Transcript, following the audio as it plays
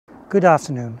Good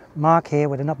afternoon, Mark here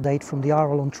with an update from the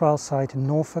RL on trial site in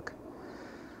Norfolk.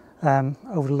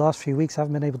 Over the last few weeks I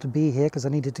haven't been able to be here because I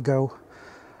needed to go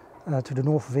to the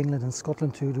north of England and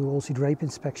Scotland to do oilseed rape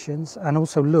inspections and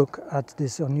also look at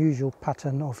this unusual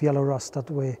pattern of yellow rust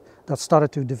that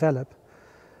started to develop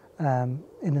in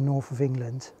the north of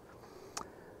England.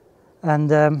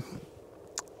 And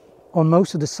on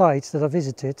most of the sites that I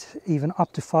visited, even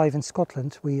up to 5 in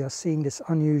Scotland, we are seeing this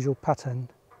unusual pattern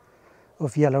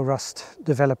of yellow rust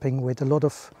developing, with a lot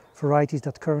of varieties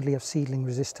that currently have seedling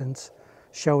resistance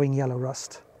showing yellow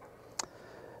rust,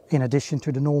 in addition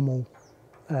to the normal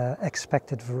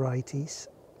expected varieties,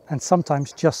 and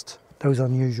sometimes just those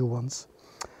unusual ones.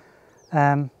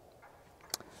 The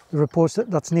reports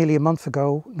that's nearly a month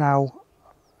ago now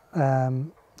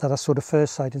that I saw the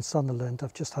first site in Sunderland.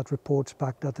 I've just had reports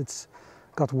back that it's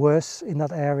got worse in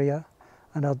that area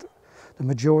and that the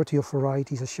majority of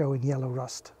varieties are showing yellow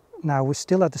rust. Now we're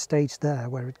still at the stage there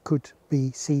where it could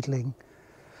be seedling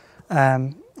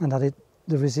and that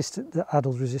the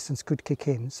adult resistance could kick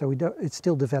in, so it's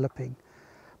still developing.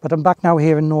 But I'm back now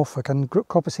here in Norfolk, and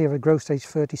crop is here at growth stage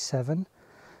 37.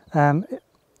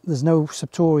 There's no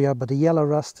septoria, but the yellow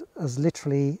rust has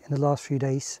literally in the last few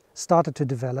days started to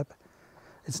develop.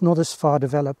 It's not as far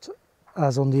developed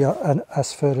as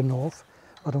as further north,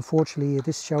 but unfortunately it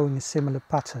is showing a similar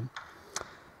pattern.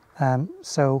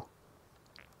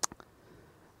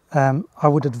 I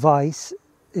would advise,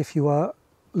 if you are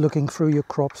looking through your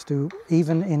crops, to,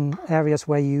 even in areas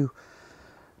where you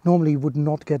normally would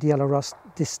not get yellow rust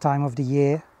this time of the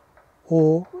year,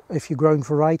 or if you're growing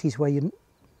varieties with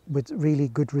really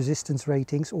good resistance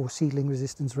ratings or seedling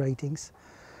resistance ratings,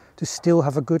 to still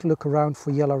have a good look around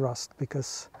for yellow rust,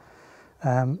 because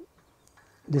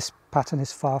this pattern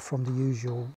is far from the usual